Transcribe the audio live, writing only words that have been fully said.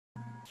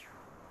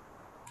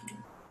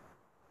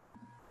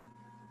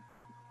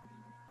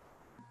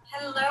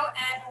Hello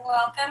and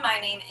welcome. My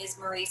name is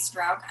Marie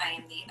Strauch. I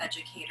am the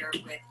educator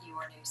with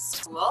Your New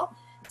School.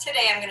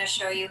 Today I'm going to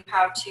show you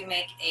how to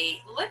make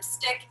a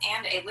lipstick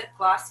and a lip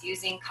gloss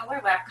using Color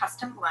Lab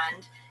Custom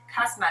Blend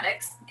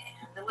Cosmetics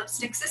and the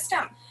lipstick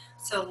system.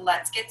 So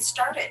let's get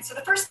started. So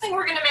the first thing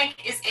we're going to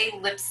make is a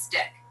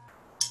lipstick.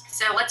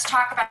 So let's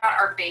talk about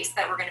our base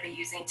that we're going to be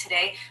using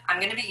today. I'm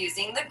going to be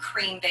using the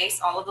cream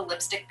base. All of the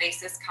lipstick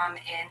bases come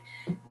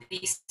in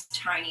these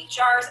tiny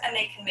jars and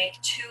they can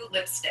make 2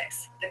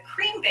 lipsticks. The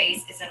cream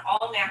base is an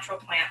all-natural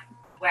plant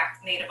wax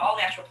made of all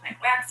natural plant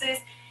waxes.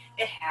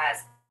 It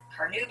has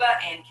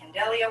carnauba and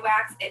candelia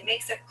wax. It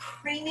makes a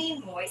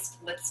creamy, moist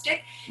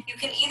lipstick. You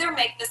can either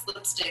make this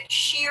lipstick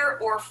sheer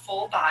or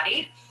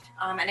full-bodied,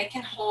 and it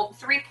can hold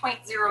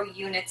 3.0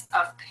 units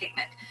of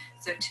pigment.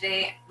 So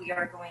today we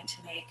are going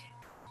to make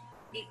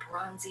a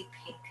bronzy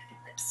pink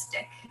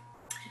lipstick.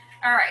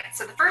 All right,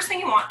 so the first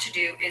thing you want to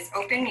do is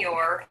open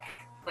your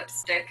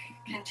lipstick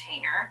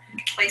container,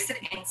 place it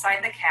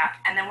inside the cap,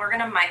 and then we're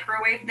going to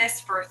microwave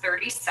this for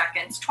 30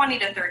 seconds, 20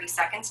 to 30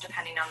 seconds,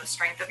 depending on the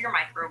strength of your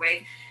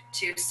microwave,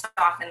 to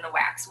soften the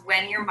wax.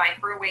 When you're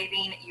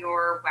microwaving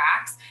your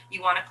wax,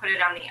 you want to put it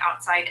on the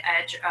outside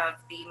edge of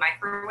the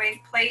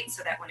microwave plate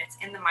so that when it's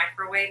in the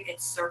microwave,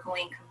 it's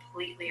circling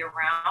completely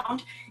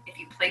around. If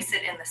you place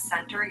it in the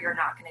center, you're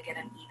not going to get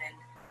an even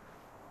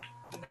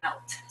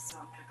melt. So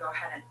I'm going to go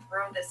ahead and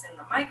throw this in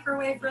the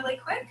microwave really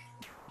quick.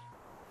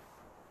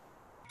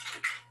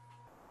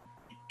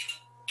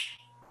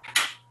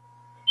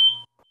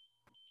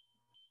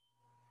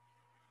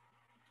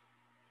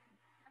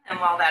 And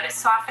while that is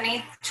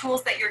softening,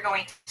 tools that you're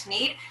going to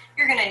need,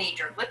 you're going to need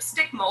your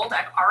lipstick mold.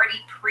 I've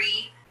already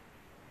pre-prepped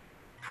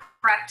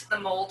the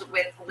mold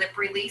with lip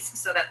release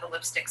so that the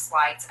lipstick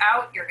slides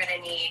out. You're going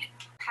to need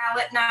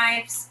palette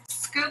knives,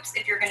 scoops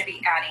if you're going to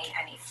be adding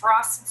any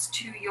frosts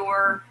to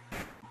your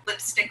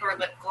lipstick or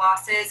lip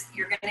glosses.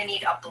 You're going to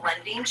need a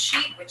blending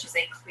sheet, which is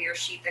a clear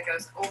sheet that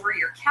goes over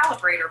your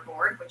calibrator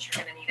board, which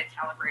you're going to need a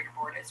calibrator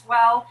board as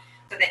well,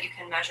 so that you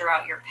can measure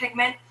out your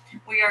pigment.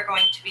 We are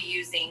going to be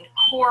using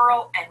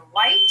coral and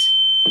white,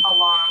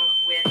 along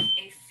with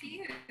a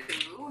few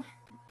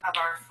of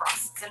our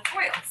frosts and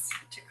foils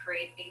to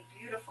create a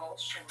beautiful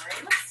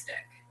shimmery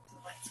lipstick. So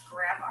let's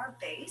grab our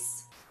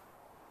base.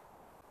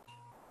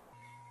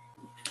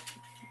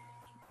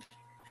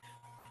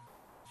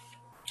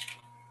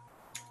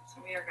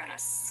 So we are going to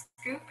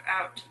scoop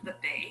out the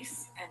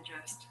base and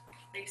just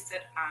place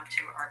it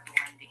onto our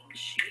blending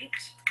sheet.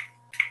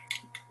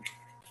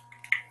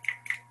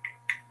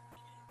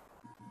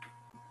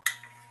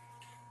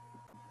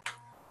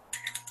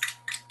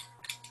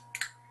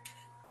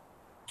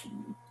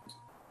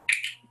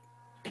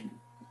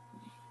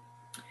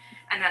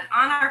 And then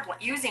on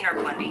using our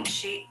blending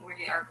sheet,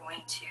 we are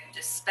going to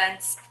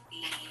dispense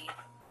the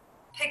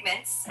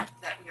pigments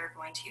that we are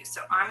going to use.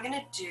 So I'm going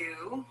to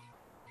do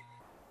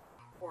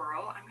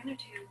coral. I'm going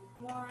to do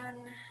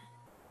one,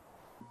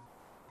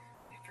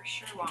 I for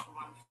sure want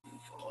one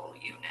full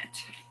unit.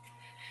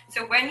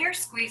 So when you're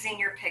squeezing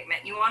your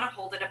pigment, you want to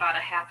hold it about a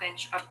 ½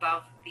 inch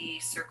above the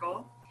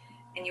circle,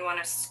 and you want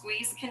to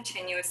squeeze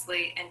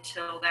continuously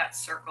until that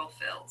circle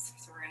fills.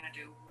 So we're going to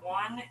do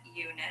 1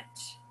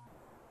 unit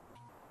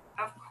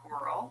of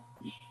coral,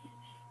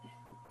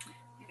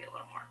 maybe a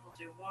little more. We'll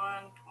do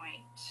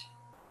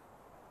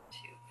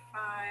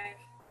 1.25,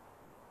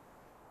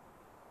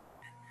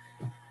 and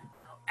then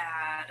we'll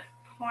add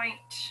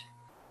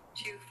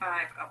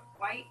 0.25 of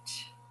white,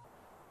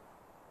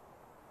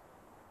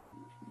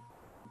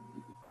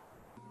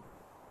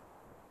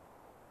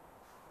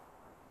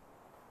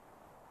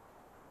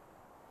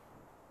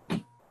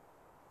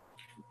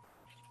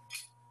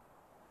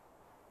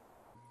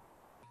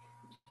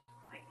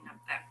 lighten up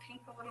that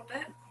pink a little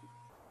bit.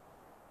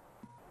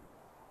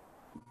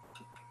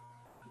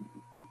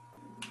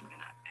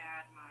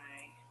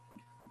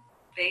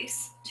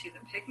 Base to the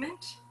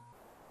pigment,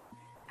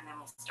 and then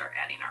we'll start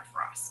adding our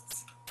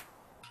frosts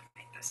to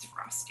make this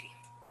frosty.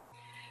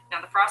 Now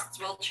the frosts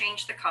will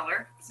change the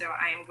color, so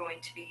I am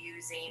going to be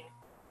using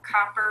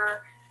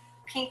copper,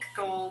 pink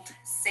gold,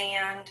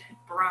 sand,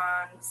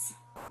 bronze,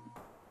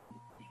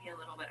 maybe a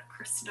little bit of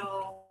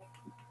crystal,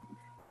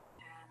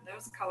 and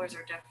those colors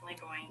are definitely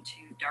going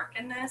to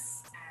darken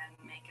this and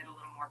make it a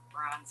little more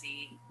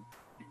bronzy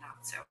and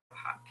not so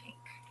hot pink.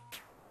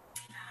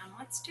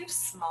 Let's do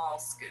small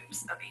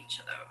scoops of each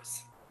of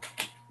those.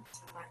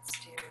 So let's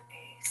do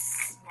a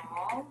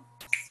small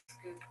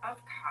scoop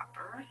of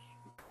copper.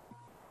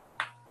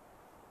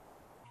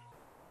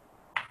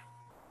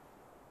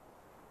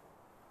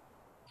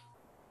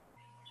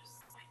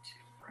 Just like to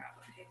grab a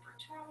paper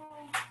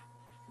towel.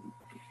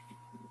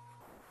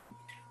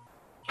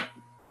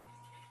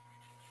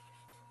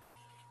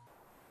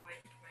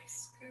 Wipe my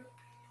scoop.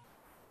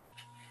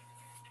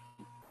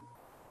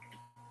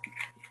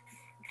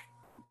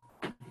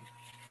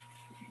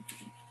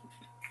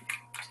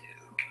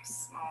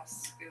 Small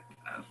scoop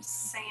of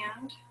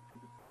sand.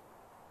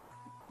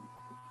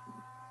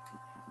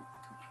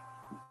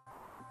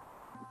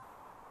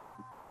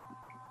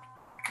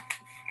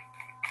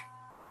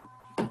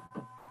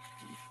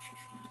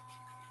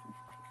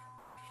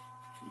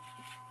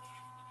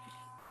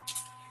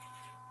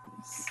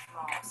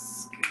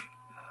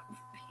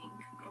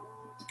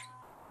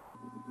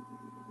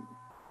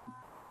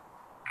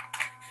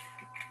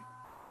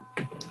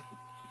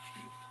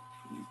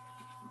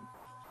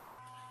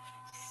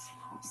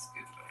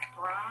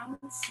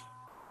 ends.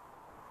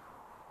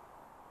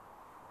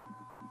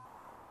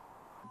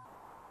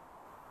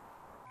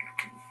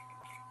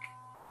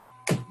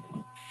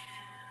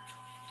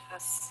 A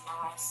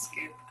small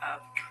scoop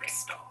of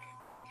crystal.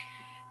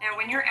 Now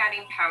when you're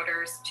adding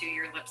powders to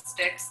your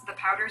lipsticks, the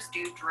powders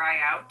do dry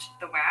out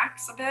the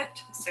wax a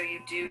bit, so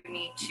you do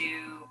need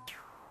to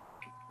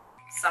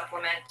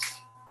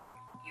supplement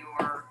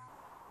your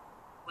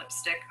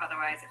lipstick,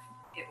 otherwise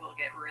it will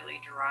get really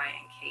dry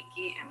and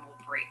cakey and will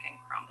break and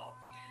crumble.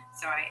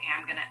 So I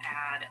am going to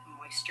add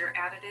moisture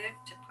additive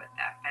to put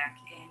that back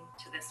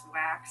into this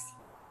wax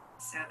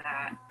so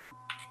that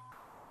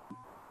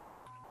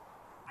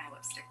my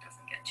lipstick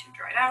doesn't get too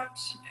dried out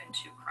and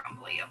too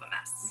crumbly of a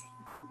mess.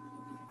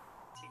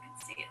 So you can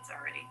see it's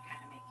already kind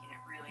of making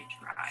it really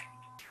dry.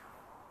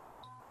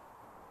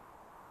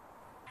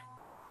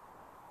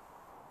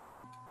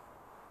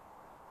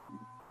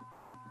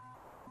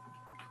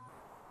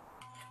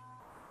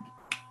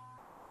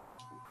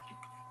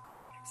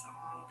 Mix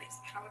all these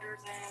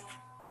powders in.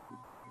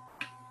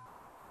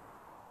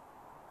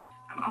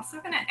 I'm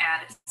also going to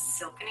add a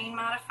silkening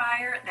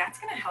modifier. That's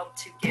going to help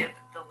to give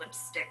the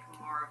lipstick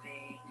more of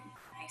a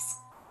nice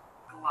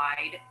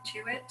glide to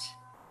it.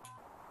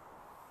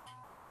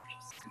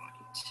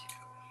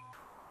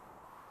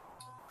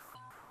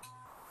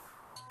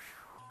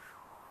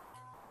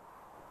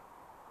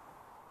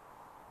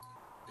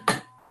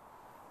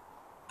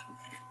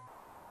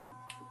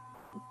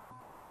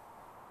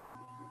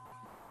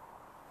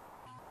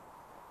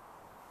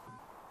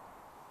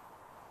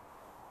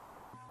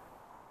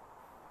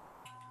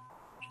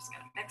 Just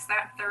going to mix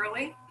that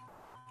thoroughly.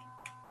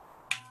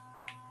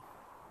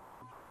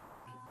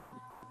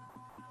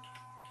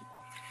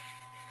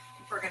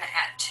 We're going to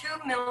add 2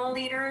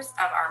 milliliters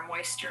of our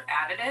moisture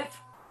additive.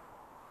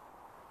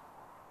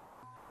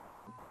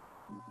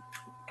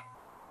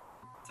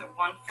 So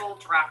 1 full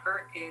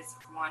dropper is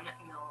 1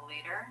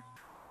 milliliter.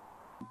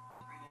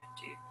 We're going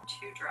to do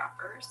 2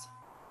 droppers.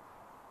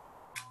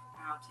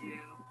 And I'll do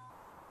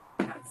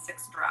about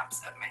 6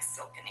 drops of my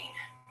silkening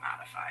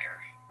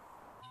modifier,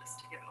 just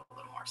to give it a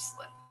little more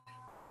slip.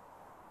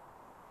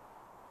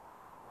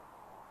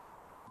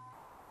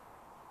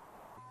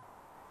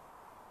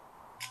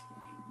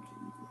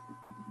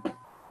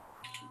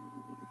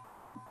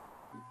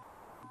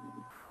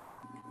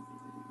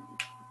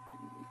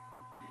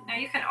 Now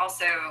you can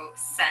also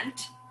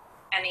scent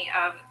any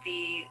of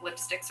the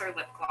lipsticks or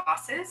lip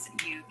glosses.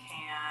 You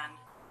can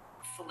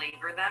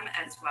flavor them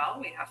as well.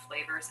 We have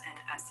flavors and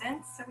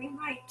essence, so we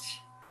might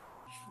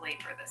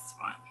flavor this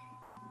one.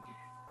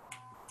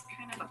 It's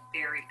kind of a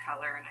berry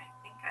color, and I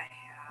think I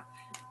have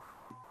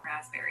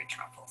raspberry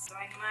truffle, so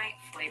I might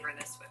flavor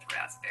this with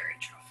raspberry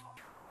truffle.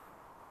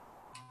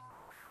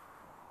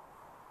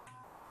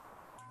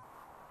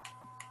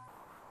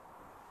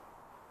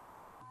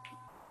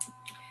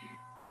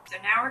 So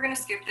now we're going to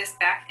scoop this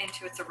back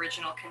into its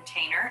original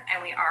container,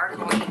 and we are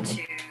going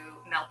to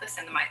melt this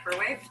in the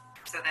microwave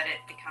so that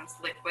it becomes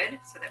liquid,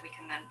 so that we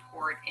can then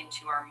pour it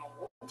into our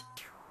mold.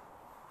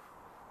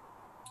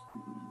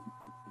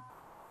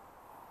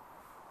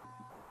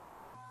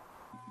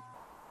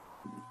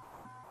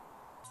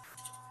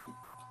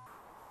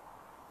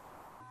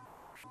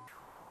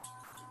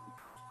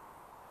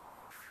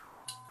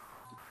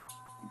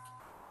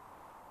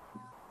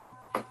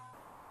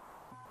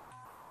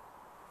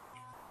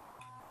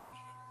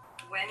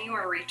 When you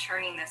are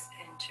returning this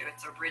into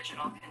its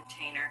original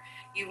container,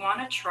 you want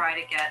to try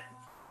to get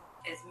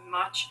as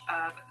much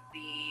of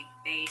the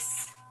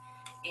base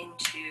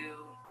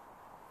into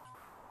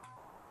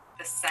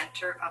the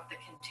center of the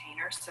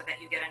container so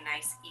that you get a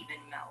nice even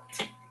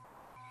melt.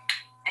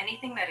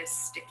 Anything that is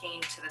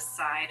sticking to the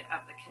side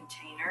of the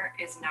container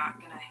is not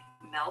going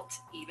to melt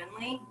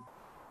evenly,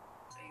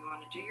 so you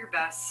want to do your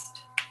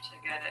best to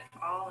get it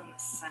all in the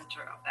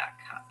center of that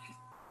cup.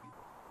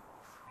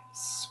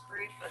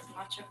 Scrape as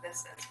much of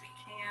this as we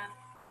can.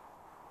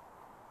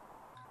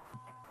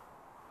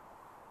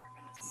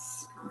 We're going to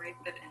scrape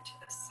it into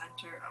the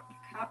center of the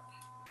cup.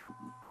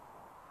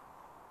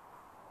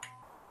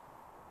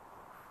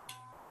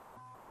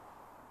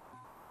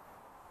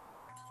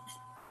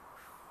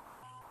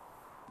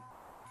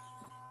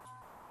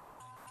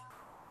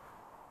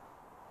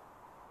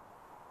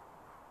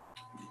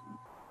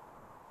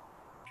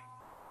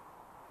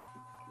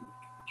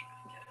 Try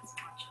to get as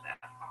much of that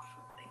off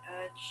of the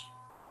edge.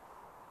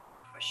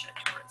 Push it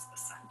towards the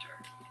center.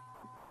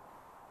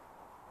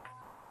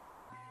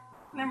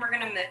 And then we're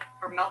going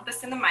to melt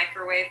this in the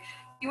microwave.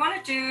 You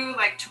want to do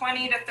like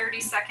 20 to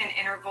 30-second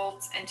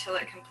intervals until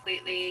it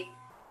completely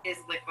is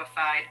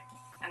liquefied.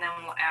 And then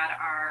we'll add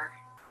our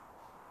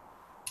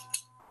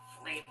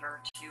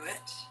flavor to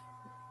it.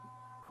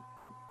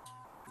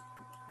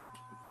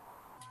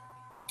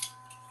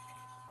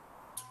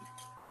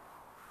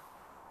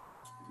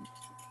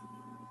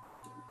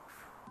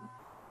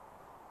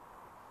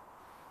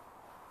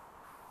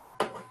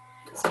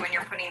 So when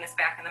you're putting this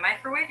back in the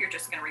microwave, you're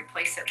just going to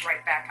replace it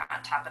right back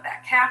on top of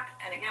that cap.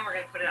 And again, we're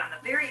going to put it on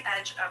the very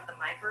edge of the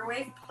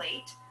microwave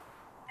plate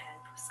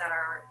and set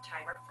our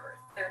timer for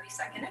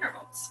 30-second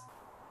intervals.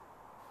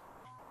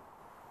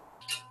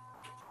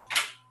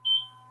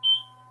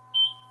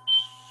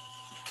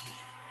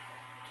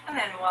 And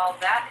then while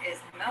that is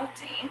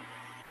melting,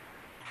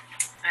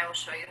 I will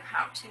show you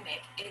how to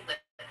make a lip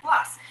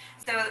gloss.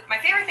 So my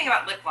favorite thing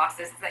about lip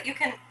glosses is that you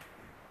can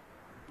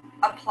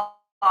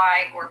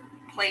apply or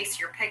place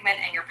your pigment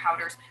and your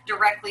powders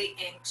directly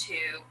into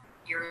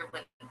your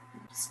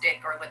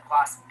lipstick or lip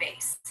gloss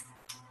base.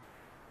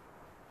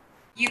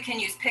 You can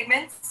use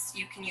pigments,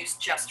 you can use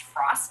just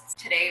frosts.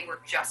 Today we're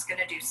just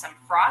going to do some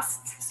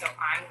frosts, so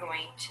I'm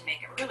going to make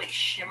a really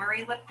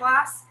shimmery lip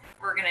gloss.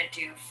 We're going to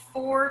do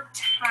 4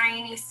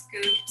 tiny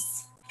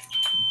scoops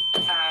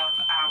of our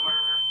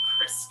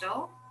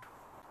crystal.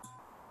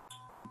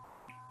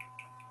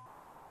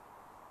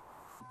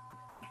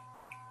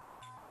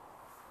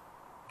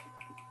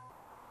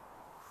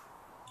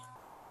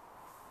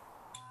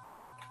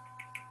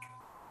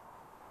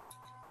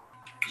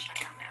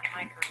 Check on that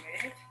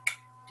microwave,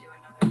 do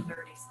another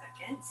 30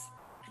 seconds.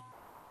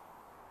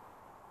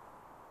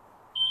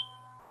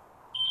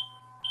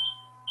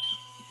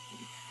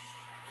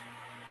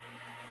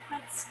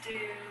 Let's do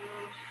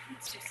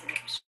some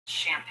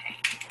champagne.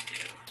 We'll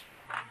do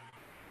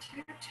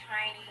 2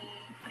 tiny,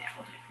 yeah,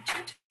 we'll do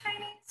 2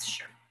 tiny,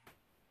 sure.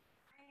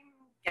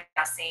 I'm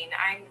guessing,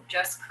 I'm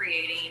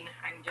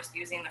just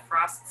using the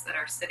frosts that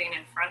are sitting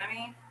in front of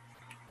me.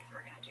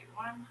 We're gonna do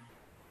 1,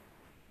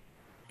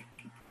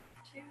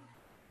 2.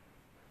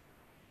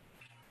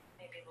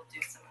 Maybe we'll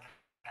do some of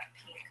that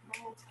pink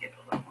gold to give it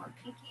a little more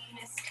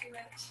pinkiness to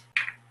it.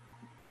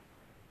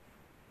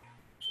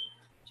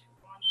 Do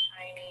 1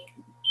 tiny.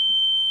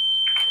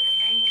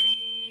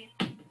 Maybe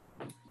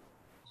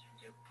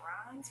do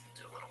bronze. We'll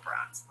do a little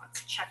bronze.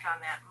 Let's check on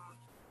that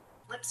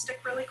lipstick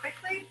really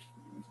quickly.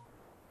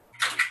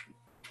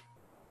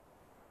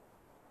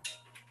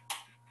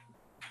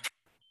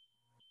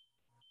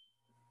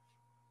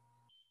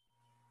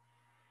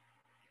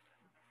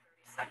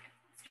 Let's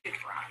do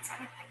bronze. I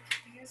don't think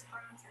we used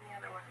bronze in the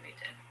other one we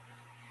did.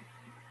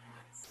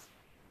 Let's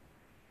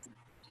do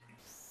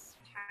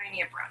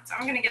tiny bronze. So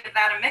I'm going to give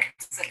that a mix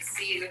and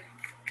see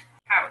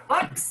how it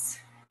looks.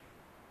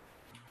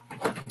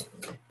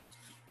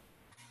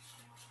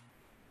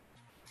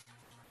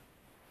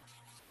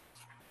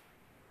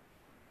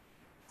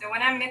 So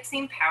when I'm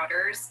mixing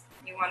powders,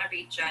 you want to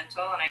be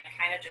gentle, and I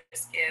kind of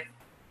just give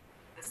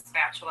the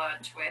spatula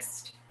a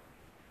twist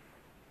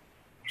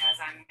as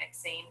I'm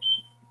mixing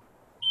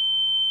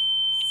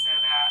so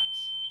that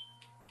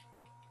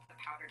the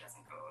powder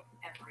doesn't go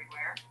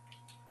everywhere.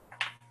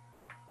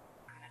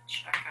 I'm going to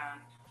check on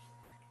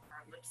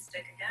our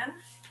lipstick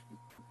again.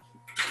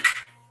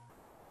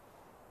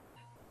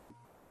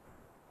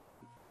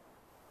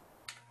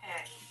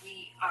 And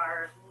we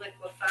are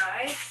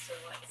liquefied, so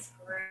let's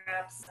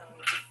grab some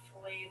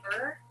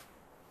flavor.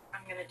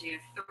 I'm going to do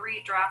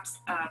 3 drops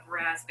of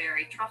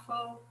raspberry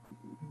truffle.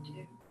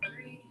 2,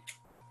 3.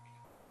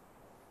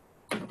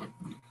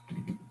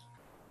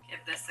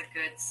 Give this a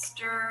good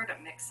stir to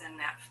mix in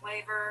that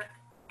flavor.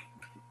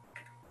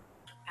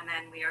 And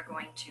then we are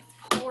going to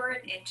pour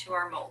it into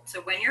our mold.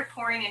 So when you're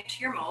pouring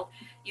into your mold,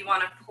 you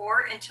want to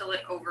pour until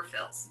it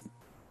overfills.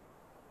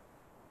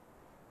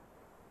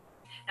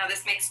 Now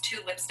this makes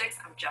 2 lipsticks.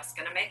 I'm just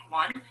going to make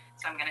 1.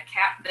 So I'm going to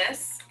cap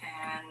this,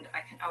 and I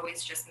can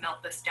always just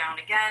melt this down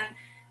again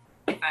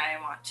if I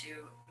want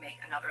to make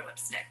another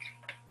lipstick.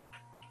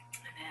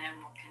 And then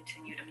we'll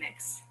continue to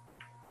mix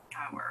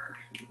our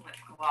lip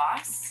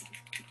gloss.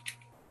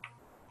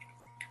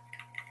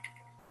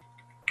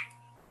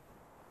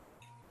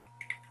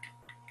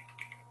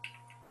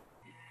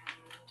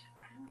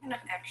 And I'm going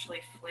to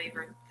actually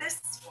flavor this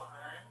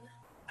one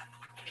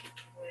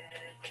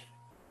with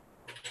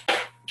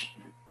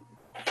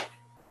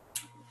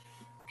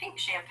pink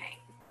champagne.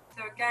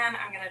 So again,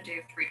 I'm going to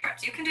do 3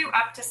 drops. You can do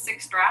up to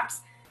 6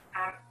 drops.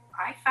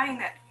 I find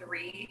that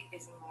 3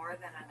 is more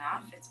than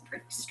enough. It's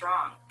pretty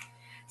strong.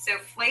 So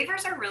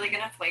flavors are really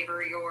going to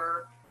flavor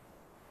your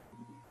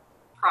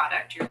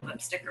product, your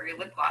lipstick or your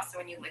lip gloss. So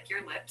when you lick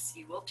your lips,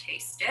 you will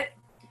taste it.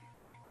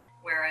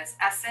 Whereas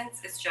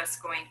essence is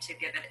just going to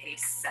give it a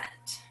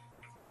scent.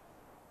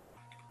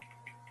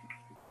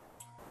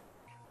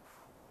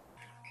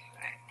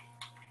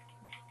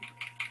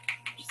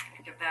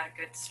 That a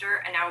good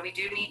stir, and now we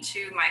do need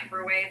to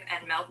microwave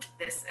and melt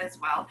this as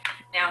well.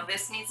 Now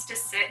this needs to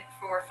sit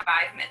for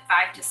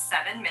 5 to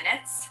 7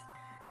 minutes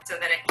so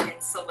that it can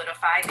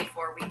solidify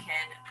before we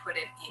can put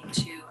it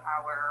into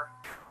our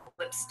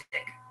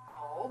lipstick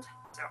mold.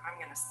 So I'm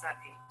going to set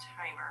a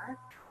timer.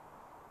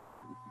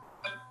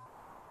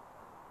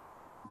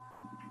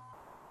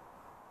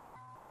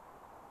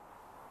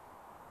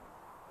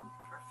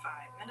 For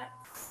 5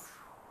 minutes.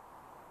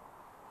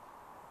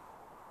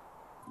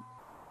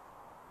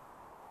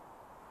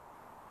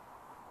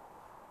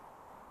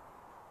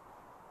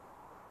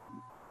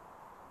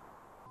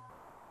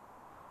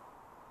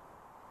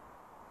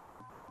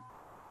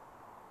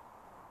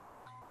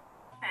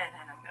 And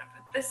then I'm going to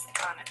put this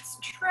on its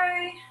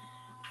tray.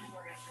 And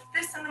we're going to put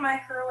this in the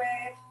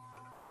microwave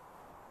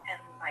and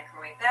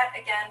microwave that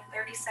again,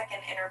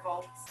 30-second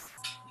intervals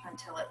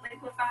until it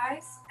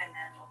liquefies. And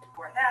then we'll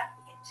pour that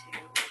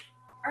into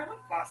our lip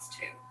gloss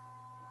tube.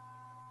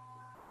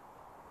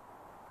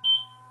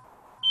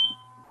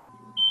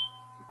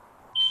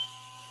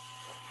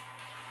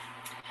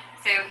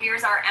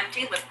 here's our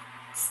empty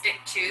lipstick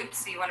tube.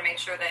 So you want to make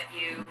sure that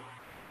you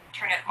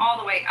turn it all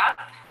the way up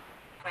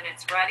when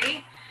it's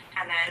ready.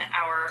 And then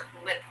our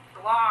lip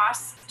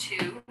gloss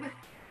tube.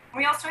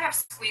 We also have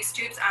squeeze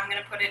tubes. I'm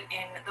going to put it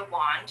in the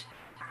wand.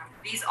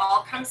 These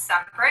all come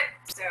separate,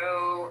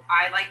 so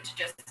I like to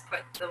just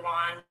put the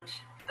wand,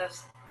 the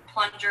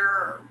plunger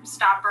or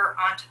stopper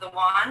onto the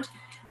wand.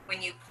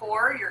 When you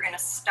pour, you're going to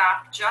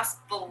stop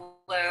just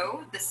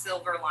below the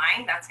silver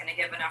line. That's going to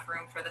give enough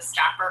room for the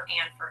stopper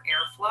and for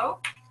airflow.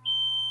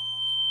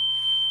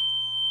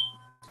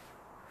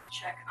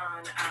 Check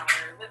on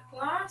our lip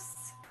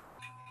gloss.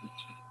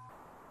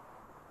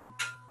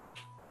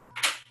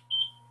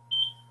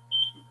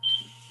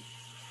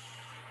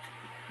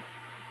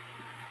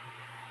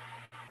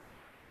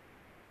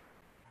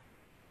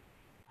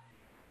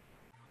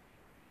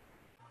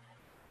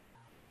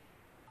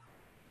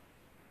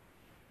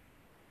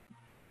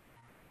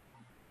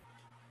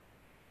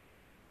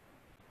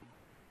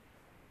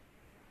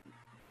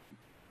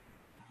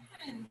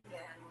 And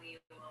then we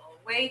will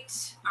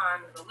wait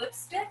on the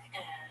lipstick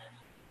and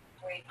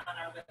wait on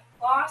our lip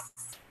gloss,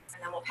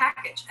 and then we'll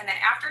package. And then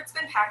after it's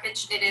been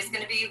packaged, it is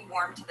going to be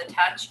warm to the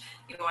touch.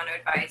 You want to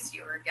advise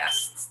your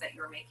guests that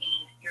you're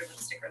making your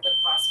lipstick or lip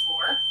gloss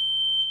for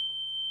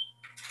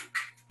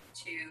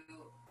to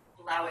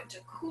allow it to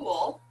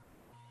cool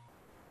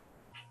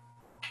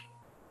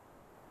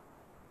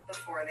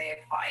before they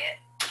apply it.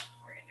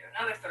 We're going to do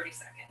another 30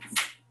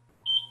 seconds.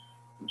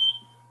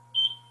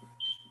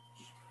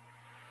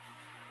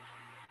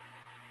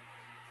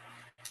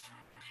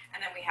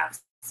 And then we have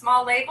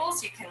small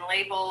labels. You can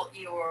label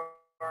your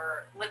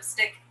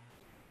lipstick.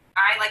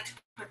 I like to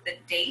put the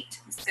date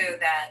so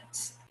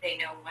that they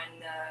know when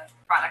the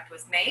product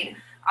was made.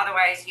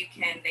 Otherwise, they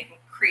can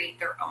create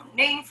their own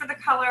name for the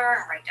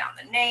color and write down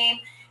the name.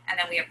 And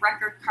then we have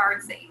record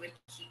cards that you would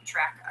keep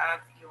track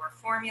of your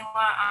formula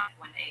on.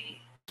 When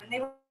they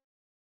run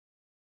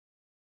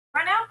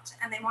out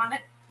and they want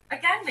it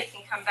again, they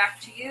can come back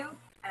to you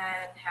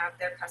and have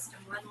their custom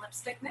blend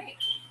lipstick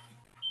made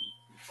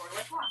for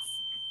lip gloss.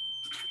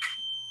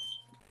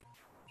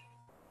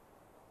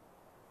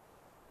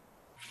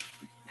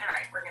 All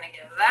right, we're going to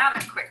give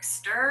that a quick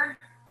stir,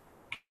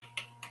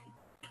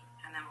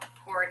 and then we'll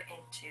pour it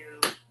into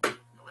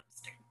the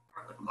lipstick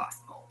or lip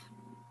gloss mold.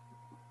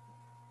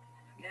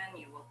 And again,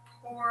 you will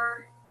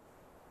pour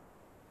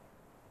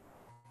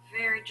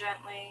very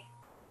gently,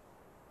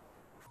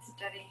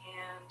 steady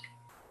hand,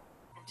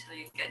 until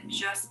you get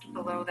just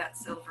below that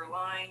silver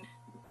line.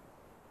 I'm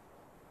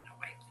going to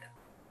wipe the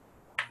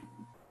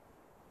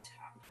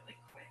top really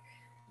quick.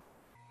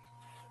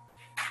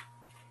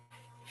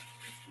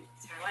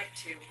 So I like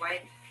to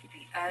wipe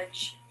the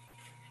edge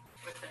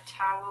with the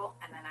towel,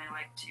 and then I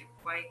like to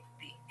wipe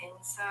the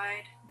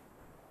inside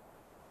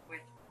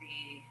with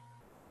the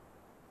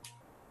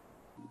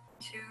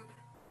tube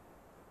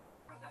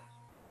or the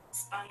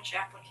sponge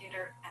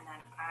applicator, and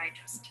then I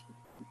just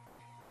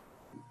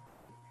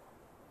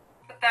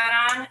put that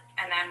on,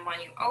 and then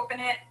when you open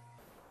it,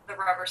 the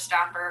rubber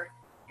stopper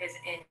is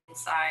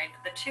inside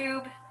the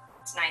tube.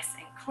 It's nice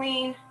and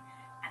clean,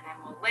 and then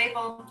we'll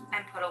label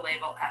and put a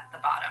label at the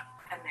bottom.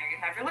 And there you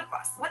have your lip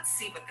gloss. Let's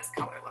see what this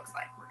color looks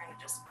like. We're going to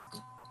just do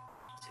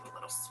a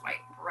little swipe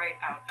right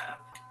out of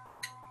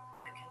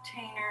the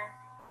container.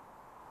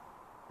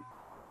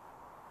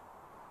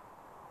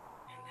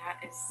 And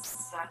that is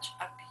such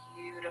a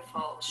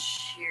beautiful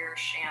sheer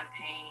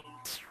champagne.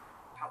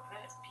 Oh,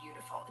 that is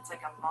beautiful. It's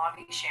like a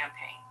mauve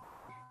champagne.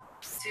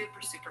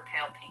 Super, super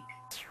pale pink.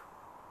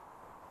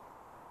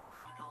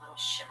 With a little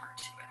shimmer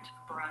to it, a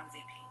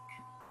bronzy pink.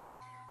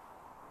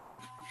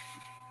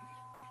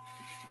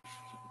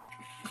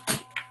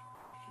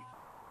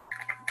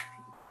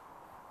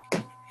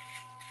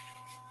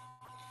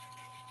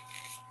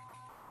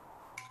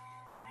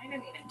 I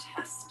didn't even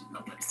test the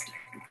lipstick.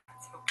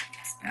 Let's open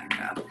this back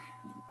up.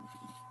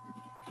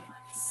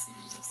 Let's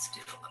just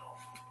do a little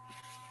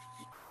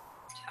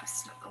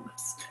test of the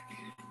lipstick.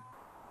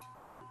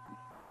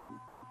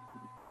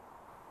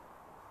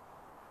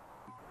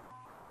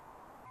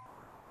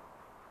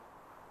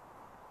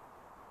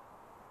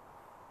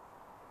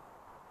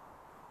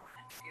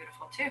 That's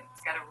beautiful too.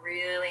 It's got a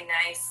really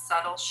nice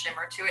subtle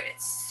shimmer to it.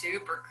 It's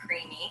super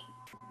creamy.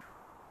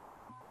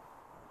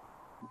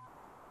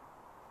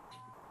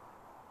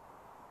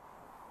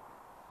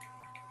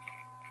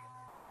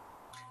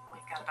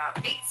 Got about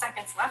 8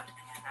 seconds left,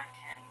 and then I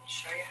can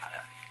show you how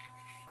to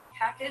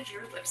package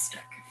your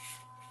lipstick.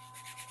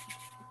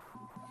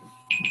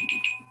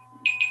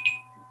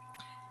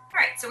 All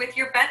right, so with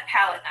your bent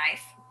palette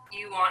knife,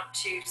 you want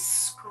to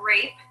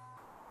scrape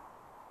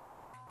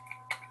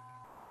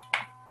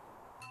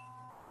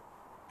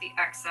the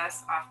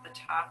excess off the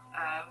top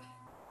of,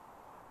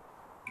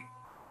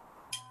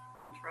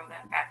 throw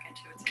that back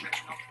into its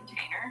original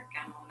container.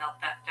 Again, we'll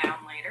melt that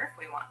down later if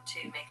we want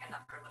to make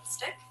another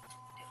lipstick.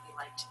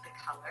 Liked the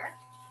color.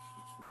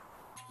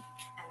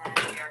 And then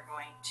we are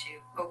going to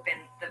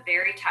open the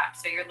very top.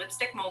 So your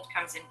lipstick mold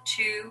comes in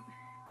 2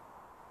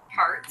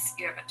 parts.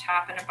 You have a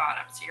top and a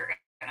bottom. So you're going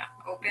to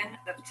open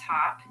the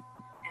top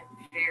and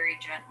very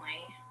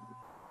gently,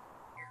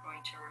 you're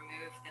going to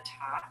remove the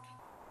top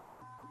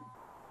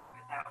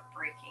without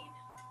breaking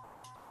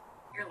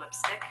your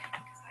lipstick,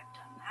 because I've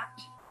done that.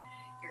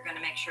 You're going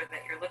to make sure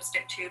that your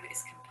lipstick tube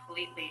is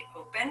completely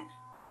open.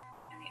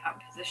 In the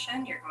up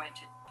position, you're going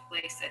to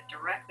place it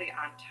directly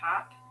on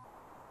top,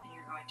 and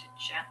you're going to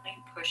gently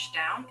push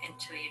down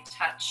until you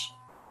touch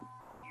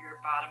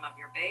your bottom of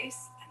your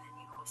base, and then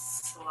you will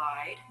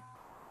slide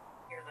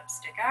your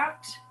lipstick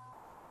out.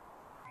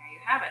 There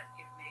you have it.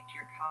 You've made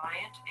your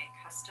client a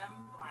custom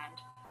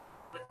blend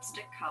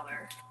lipstick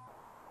color,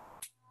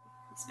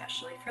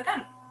 especially for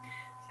them.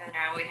 So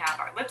now we have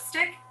our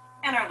lipstick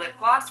and our lip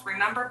gloss.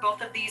 Remember,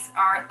 both of these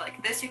are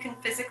like this. You can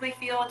physically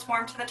feel it's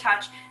warm to the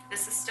touch.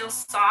 This is still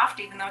soft,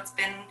 even though it's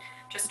been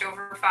just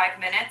over 5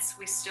 minutes.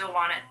 We still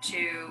want it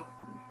to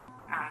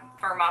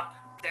firm up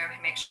there.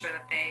 Make sure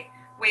that they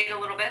wait a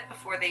little bit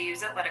before they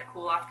use it. Let it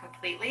cool off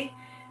completely.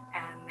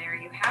 And there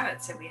you have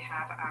it. So we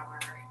have our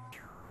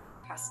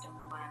custom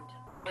blend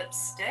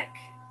lipstick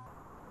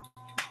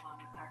along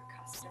with our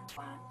custom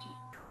blend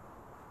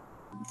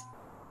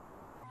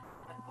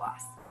lip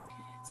gloss.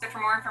 So for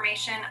more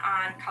information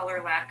on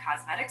Color Lab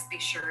Cosmetics, be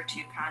sure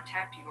to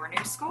contact your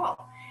new school.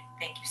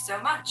 Thank you so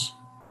much.